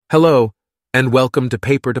Hello, and welcome to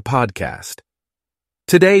Paper to Podcast.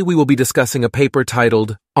 Today we will be discussing a paper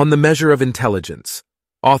titled On the Measure of Intelligence,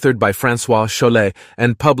 authored by François Chollet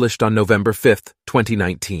and published on November 5th,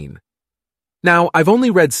 2019. Now, I've only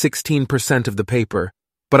read 16% of the paper,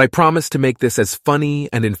 but I promise to make this as funny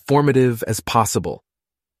and informative as possible.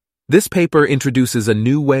 This paper introduces a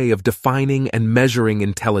new way of defining and measuring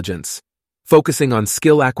intelligence, focusing on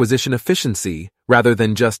skill acquisition efficiency rather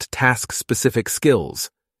than just task-specific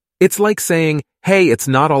skills. It's like saying, hey, it's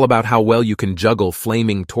not all about how well you can juggle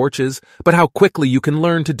flaming torches, but how quickly you can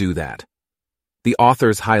learn to do that. The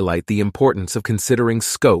authors highlight the importance of considering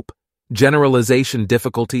scope, generalization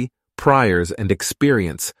difficulty, priors, and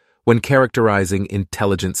experience when characterizing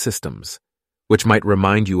intelligent systems, which might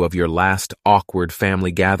remind you of your last awkward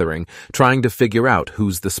family gathering trying to figure out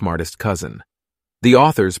who's the smartest cousin. The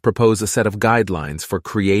authors propose a set of guidelines for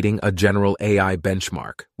creating a general AI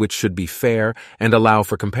benchmark, which should be fair and allow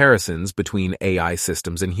for comparisons between AI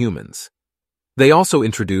systems and humans. They also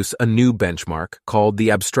introduce a new benchmark called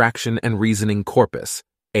the Abstraction and Reasoning Corpus,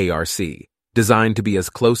 ARC, designed to be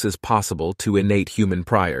as close as possible to innate human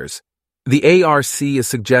priors. The ARC is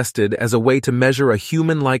suggested as a way to measure a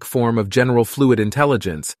human-like form of general fluid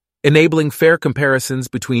intelligence, enabling fair comparisons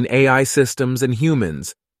between AI systems and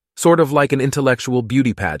humans, sort of like an intellectual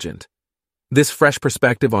beauty pageant. This fresh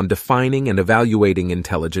perspective on defining and evaluating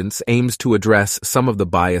intelligence aims to address some of the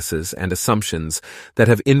biases and assumptions that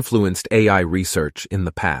have influenced AI research in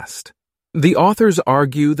the past. The authors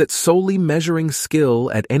argue that solely measuring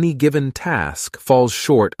skill at any given task falls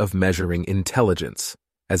short of measuring intelligence,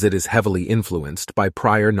 as it is heavily influenced by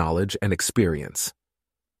prior knowledge and experience.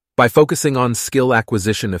 By focusing on skill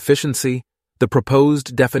acquisition efficiency, the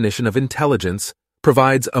proposed definition of intelligence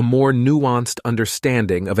provides a more nuanced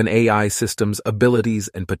understanding of an AI system's abilities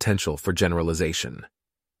and potential for generalization.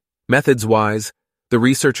 Methods-wise, the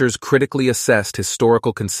researchers critically assessed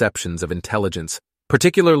historical conceptions of intelligence,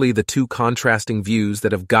 particularly the two contrasting views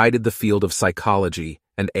that have guided the field of psychology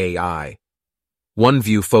and AI. One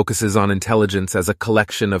view focuses on intelligence as a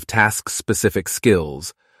collection of task-specific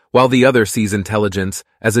skills, while the other sees intelligence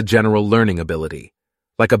as a general learning ability,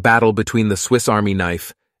 like a battle between the Swiss Army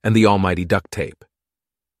knife and the almighty duct tape.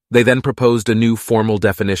 They then proposed a new formal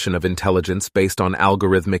definition of intelligence based on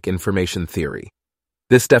algorithmic information theory.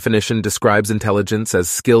 This definition describes intelligence as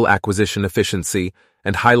skill acquisition efficiency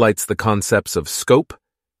and highlights the concepts of scope,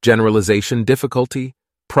 generalization difficulty,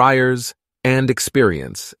 priors, and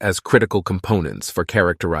experience as critical components for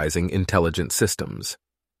characterizing intelligent systems.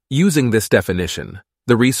 Using this definition,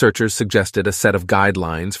 the researchers suggested a set of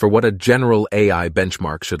guidelines for what a general AI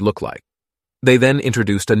benchmark should look like. They then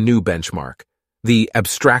introduced a new benchmark, the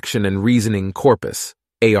Abstraction and Reasoning Corpus,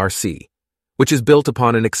 ARC, which is built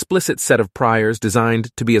upon an explicit set of priors designed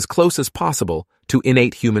to be as close as possible to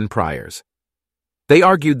innate human priors. They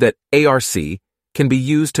argued that ARC can be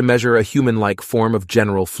used to measure a human-like form of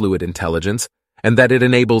general fluid intelligence, and that it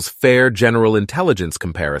enables fair general intelligence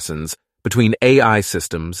comparisons between AI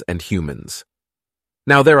systems and humans.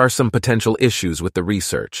 Now, there are some potential issues with the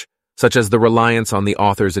research, such as the reliance on the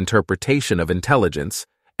author's interpretation of intelligence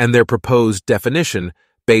and their proposed definition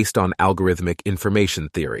based on algorithmic information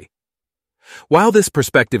theory. While this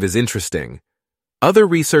perspective is interesting, other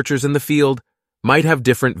researchers in the field might have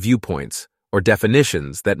different viewpoints or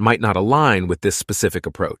definitions that might not align with this specific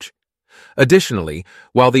approach. Additionally,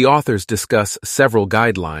 while the authors discuss several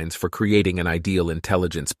guidelines for creating an ideal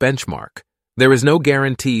intelligence benchmark, there is no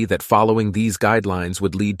guarantee that following these guidelines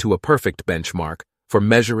would lead to a perfect benchmark for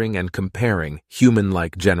measuring and comparing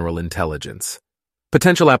human-like general intelligence.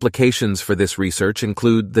 Potential applications for this research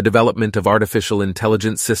include the development of artificial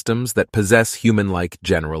intelligence systems that possess human-like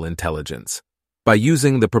general intelligence. By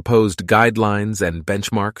using the proposed guidelines and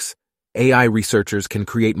benchmarks, AI researchers can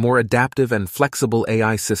create more adaptive and flexible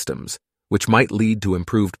AI systems, which might lead to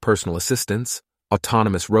improved personal assistance,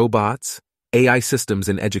 autonomous robots, AI systems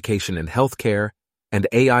in education and healthcare, and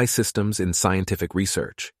AI systems in scientific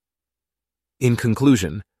research. In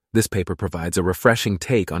conclusion, this paper provides a refreshing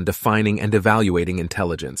take on defining and evaluating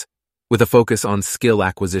intelligence, with a focus on skill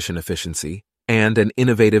acquisition efficiency and an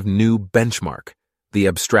innovative new benchmark, the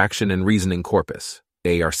Abstraction and Reasoning Corpus,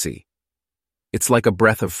 ARC. It's like a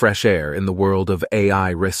breath of fresh air in the world of AI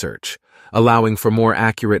research, allowing for more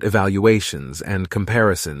accurate evaluations and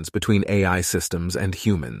comparisons between AI systems and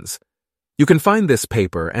humans. You can find this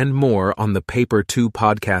paper and more on the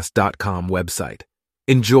paper2podcast.com website.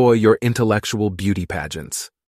 Enjoy your intellectual beauty pageants.